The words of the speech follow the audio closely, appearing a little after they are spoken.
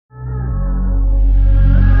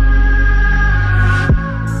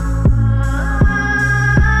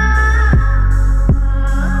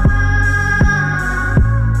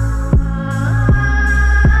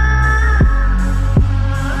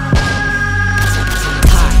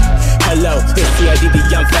low. It's CID, the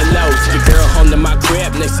young fellows. Your girl home to my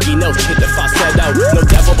crib, next thing you know, hit the falsetto. No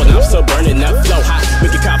devil, but I'm still burning up flow hot.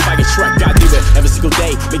 Make a cop fire truck, I do it every single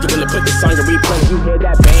day. Make it when to put the song and replay. You hear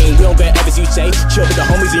that bang? We don't get ever you say. Chill with the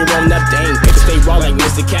homies and rolling up, dang. Make it stay raw like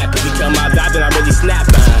Mr. Cat. If you come my vibe, then I really snap.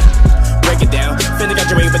 Break it down. Finna got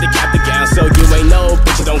your ring with the cap the gown. So you ain't know,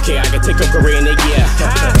 but you don't care. I can take a career in a year.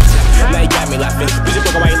 Now you got me laughing. Music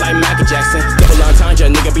broke away like Michael Jackson. Double entendre,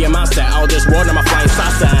 nigga be a monster. All this world on my flying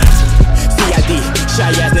saucer. CID, shy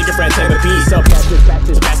ass nigga friend, type of piece. So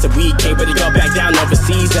pass the weed, can't really go back down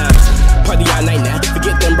overseas. Party all night now,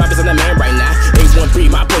 forget them robbers on the man right now. 813,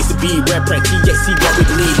 my place to be. Red print, TXC, what we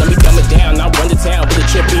believe. Let me dumb it down, I'll run to town with a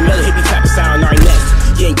trippy Miller hippie type of sound. Our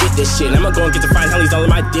next, you ain't get this shit. I'ma go and get the fine hellies all in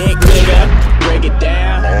my dick, nigga. Break it